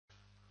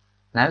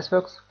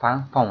Navisworks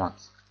file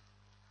formats.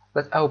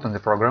 Let's open the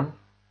program.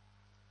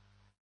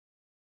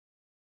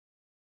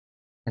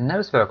 In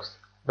Navisworks,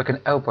 we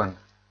can open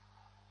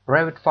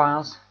Revit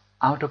files,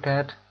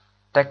 AutoCAD,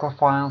 Tekla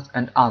files,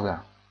 and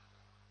other.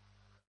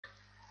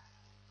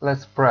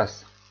 Let's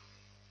press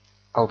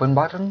Open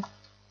button,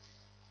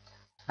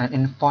 and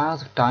in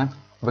Files type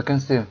we can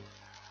see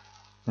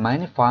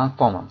many file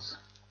formats.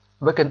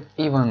 We can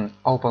even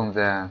open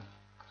the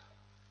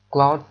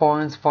Cloud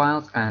Points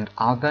files and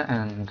other.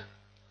 And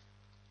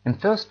in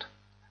first,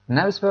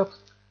 Navisworks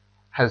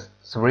has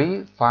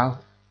 3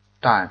 file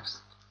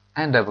types: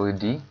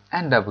 NWD,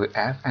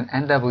 NWF, and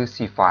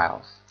NWC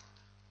files.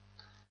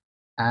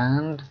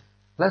 And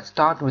let's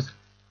start with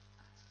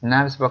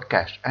Navisworks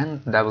Cache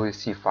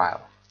NWC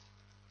file.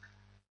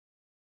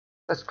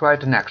 Let's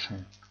create an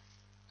action.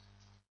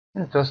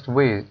 In first,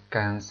 we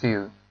can see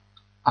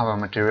our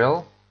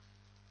material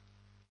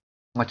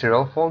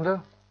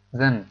folder,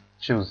 then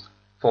choose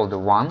folder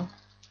 1,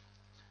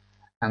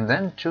 and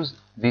then choose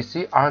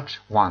VC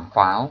Arch1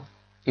 file,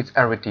 its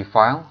RVT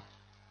file,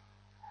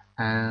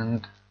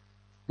 and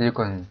you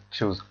can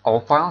choose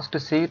all files to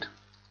see it.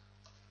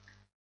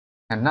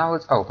 And now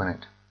let's open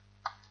it.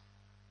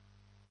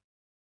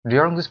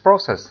 During this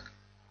process,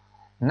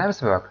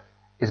 Navisworks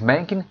is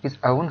making its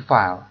own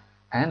file,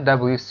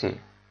 NWC.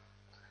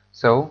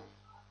 So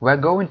we're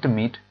going to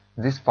meet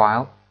this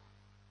file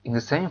in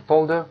the same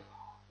folder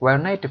where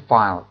native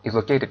file is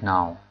located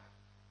now.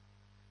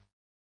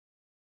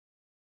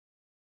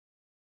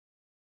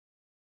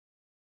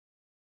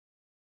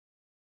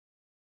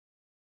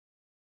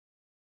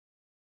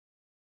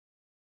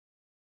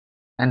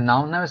 And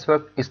now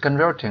Navisworks is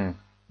converting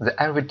the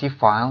RVT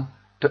file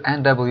to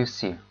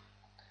NWC.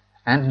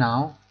 And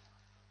now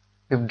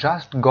we've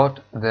just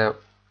got the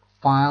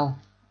file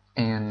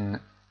in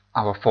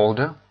our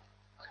folder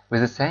with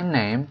the same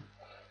name,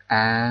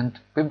 and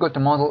we've got a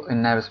model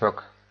in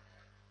Navisworks.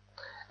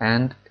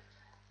 And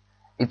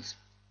it's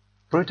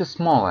pretty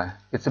smaller.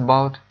 It's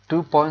about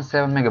 2.7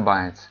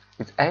 megabytes.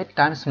 It's 8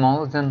 times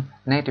smaller than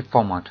native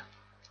format.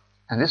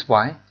 And this is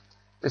why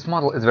this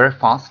model is very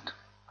fast.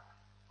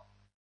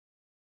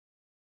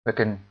 We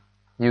can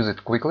use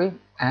it quickly,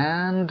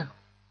 and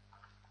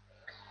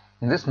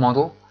in this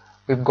model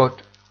we've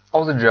got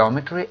all the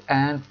geometry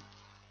and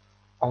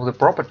all the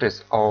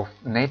properties of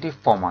native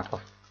format,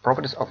 of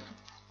properties of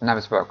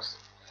Navisworks.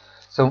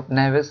 So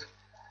Navis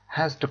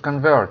has to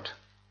convert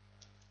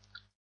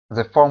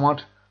the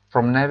format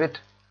from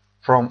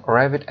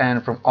Revit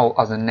and from all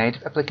other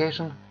native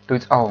applications to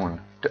its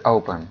own, to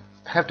open.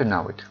 You have to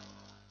know it.